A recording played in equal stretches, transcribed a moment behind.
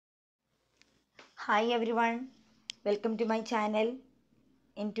Hi everyone, welcome to my channel.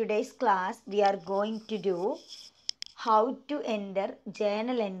 In today's class, we are going to do how to enter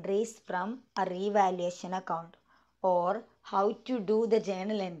journal entries from a revaluation account, or how to do the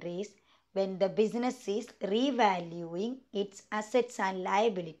journal entries when the business is revaluing its assets and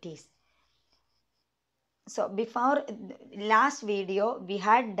liabilities. So before last video, we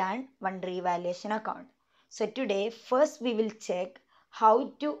had done one revaluation account. So today, first we will check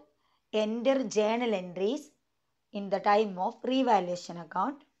how to enter journal entries in the time of revaluation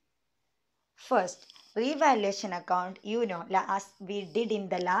account. First, revaluation account, as we did in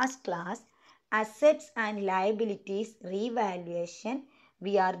the last class, assets and liabilities revaluation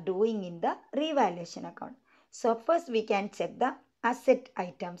we are doing in the revaluation account. So first we can check the asset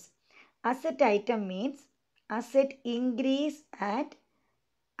items. Asset item means asset increase and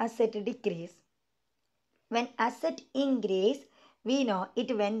asset decrease. When asset increase, we know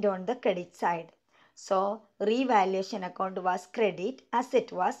it went on the credit side. So revaluation account was credit,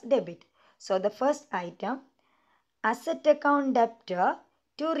 asset was debit. So the first item, asset account debtor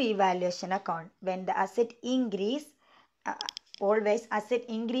to revaluation account. When the asset increase, always asset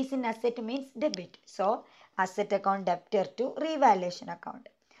increase in asset means debit. So asset account debtor to revaluation account.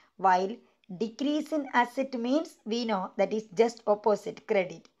 While decrease in asset means we know that is just opposite,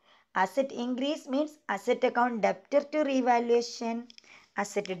 credit. Asset increase means asset account debtor to revaluation.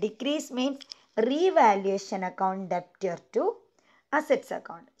 Asset decrease means revaluation account debtor to assets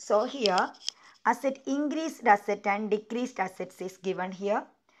account. So here asset increased asset and decreased assets is given here.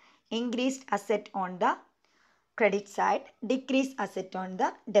 Increased asset on the credit side, decreased asset on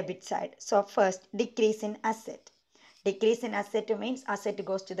the debit side. So first, decrease in asset. Decrease in asset means asset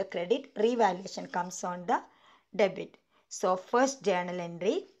goes to the credit, revaluation comes on the debit. So first journal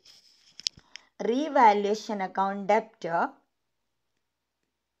entry, revaluation account debtor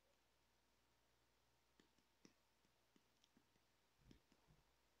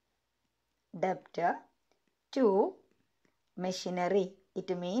to machinery.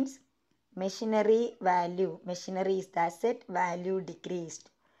 It means machinery value. Machinery is the asset, value decreased.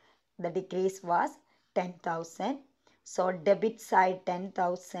 The decrease was 10,000. So debit side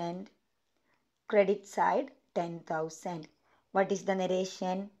 10,000, credit side 10,000. What is the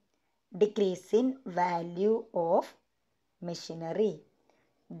narration? Decrease in value of machinery.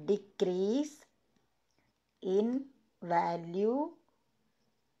 Decrease in value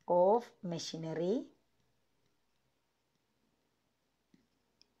of machinery.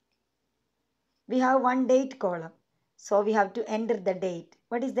 We have one date column. So we have to enter the date.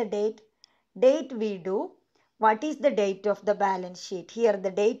 What is the date? Date we do. What is the date of the balance sheet? Here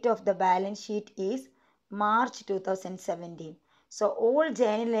the date of the balance sheet is March 2017. So all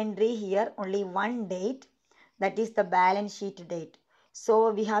journal entry here only one date, that is the balance sheet date.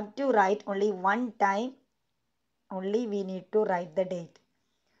 So we have to write only one time, only we need to write the date.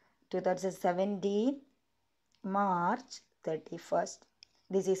 2017 March 31st.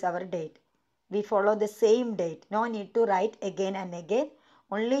 This is our date. We follow the same date. No need to write again and again.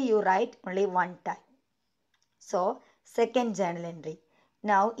 Only you write only one time. So second journal entry.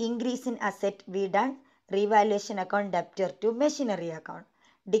 Now increase in asset we done. Revaluation account debtor to machinery account.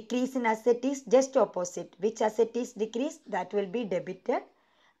 Decrease in asset is just opposite. Which asset is decreased? That will be debited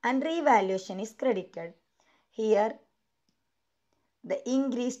and revaluation is credited. Here the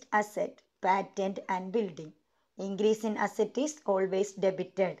increased asset, patent and building. Increase in asset is always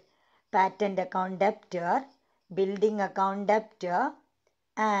debited. Patent account debtor, building account debtor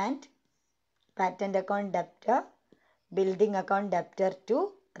and patent account debtor, building account debtor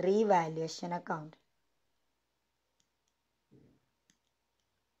to revaluation account.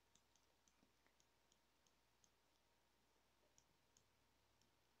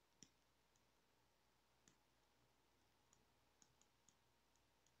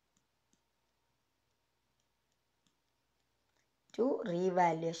 To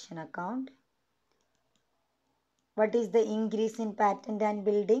revaluation account. What is the increase in patent and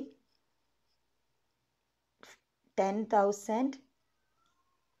building? 10,000,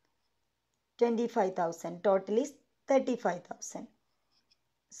 25,000. Total is 35,000.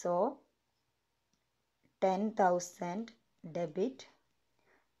 So 10,000 debit,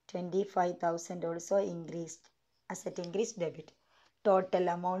 25,000 also increased. Asset increased debit. Total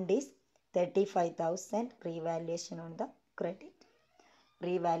amount is 35,000. Revaluation on the credit.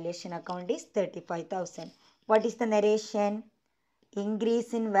 Revaluation account is 35,000. What is the narration?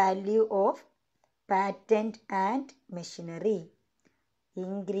 Increase in value of patent and machinery.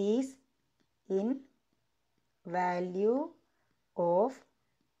 Increase in value of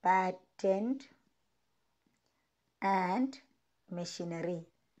patent and machinery.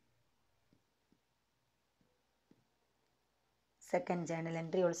 Second journal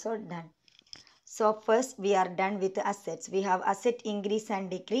entry also done. So first we are done with assets. We have asset increase and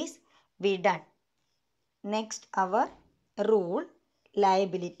decrease. We done. Next our rule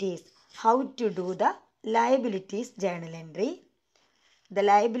liabilities. How to do the liabilities journal entry? The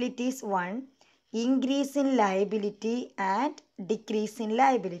liabilities 1. Increase in liability and decrease in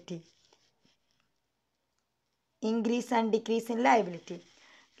liability. Increase and decrease in liability.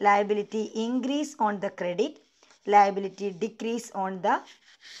 Liability increase on the credit. Liability increase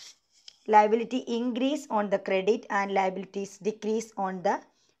on the credit and liabilities decrease on the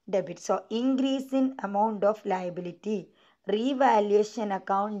debit. So increase in amount of liability. Revaluation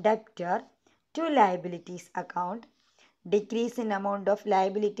account debtor to liabilities account. Decrease in amount of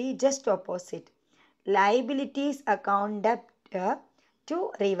liability, just opposite. Liabilities account debtor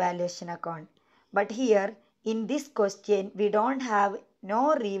to revaluation account. But here in this question we don't have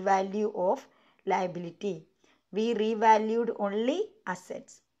no revalue of liability. We revalued only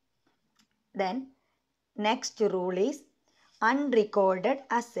assets. Then next rule is unrecorded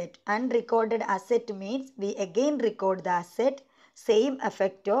asset. Unrecorded asset means we again record the asset, same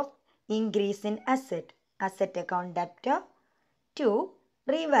effect of increase in asset. Asset account debtor to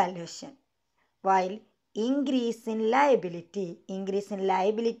revaluation. While increase in liability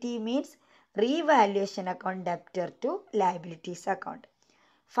means revaluation account debtor to liabilities account.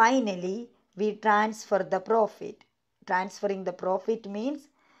 Finally, we transfer the profit. Transferring the profit means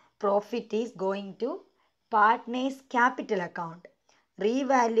profit is going to partners capital account.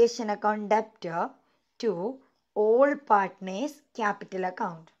 Revaluation account debtor to all partners capital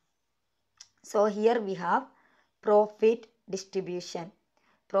account. So here we have profit distribution.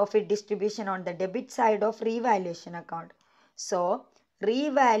 Profit distribution on the debit side of revaluation account. So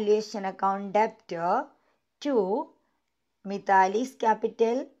revaluation account debtor to Mithali's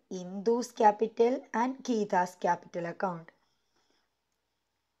capital, Indu's capital and Geeta's capital account.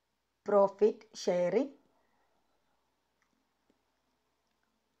 Profit sharing.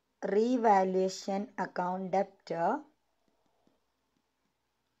 Revaluation account debtor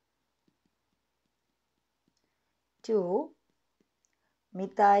to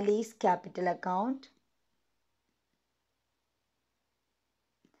Mithali's capital account.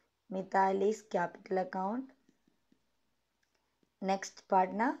 Mithali's capital account. Next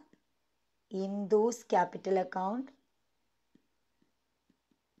partner, Indu's capital account.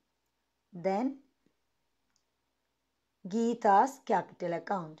 Then Geeta's capital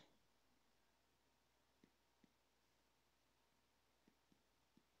account.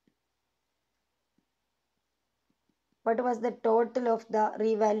 What was the total of the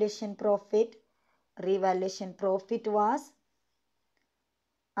revaluation profit? Revaluation profit was,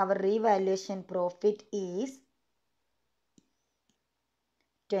 our revaluation profit is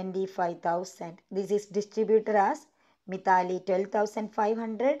 25,000. This is distributed as Mithali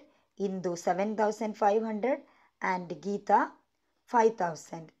 12,500, Indu 7,500 and Geeta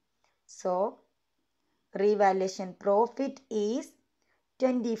 5,000. So revaluation profit is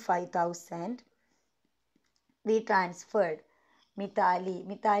 25,000. We transferred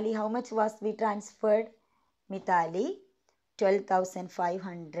Mithali, how much was we transferred? Mithali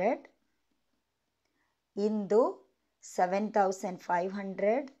 12,500, Indu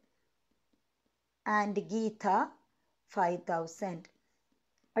 7,500 and Geeta 5,000.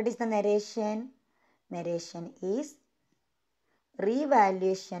 What is the narration? Narration is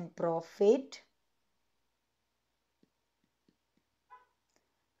revaluation profit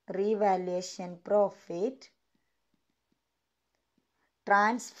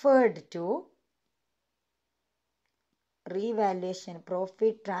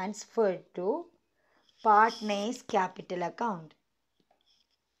transferred to partners capital account.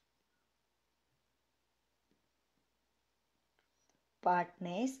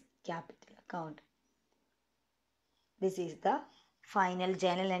 Partners capital account. This is the final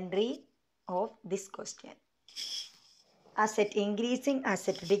journal entry of this question. Asset increasing,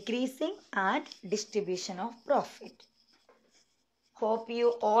 asset decreasing and distribution of profit. Hope you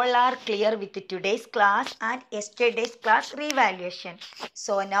all are clear with today's class and yesterday's class revaluation.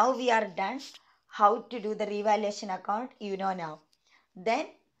 So now we are done. How to do the revaluation account, you know now. Then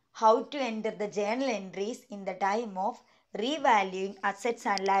how to enter the journal entries in the time of revaluing assets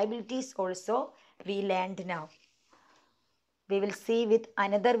and liabilities also we learned now. We will see with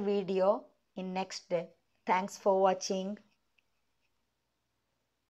another video in next day. Thanks for watching.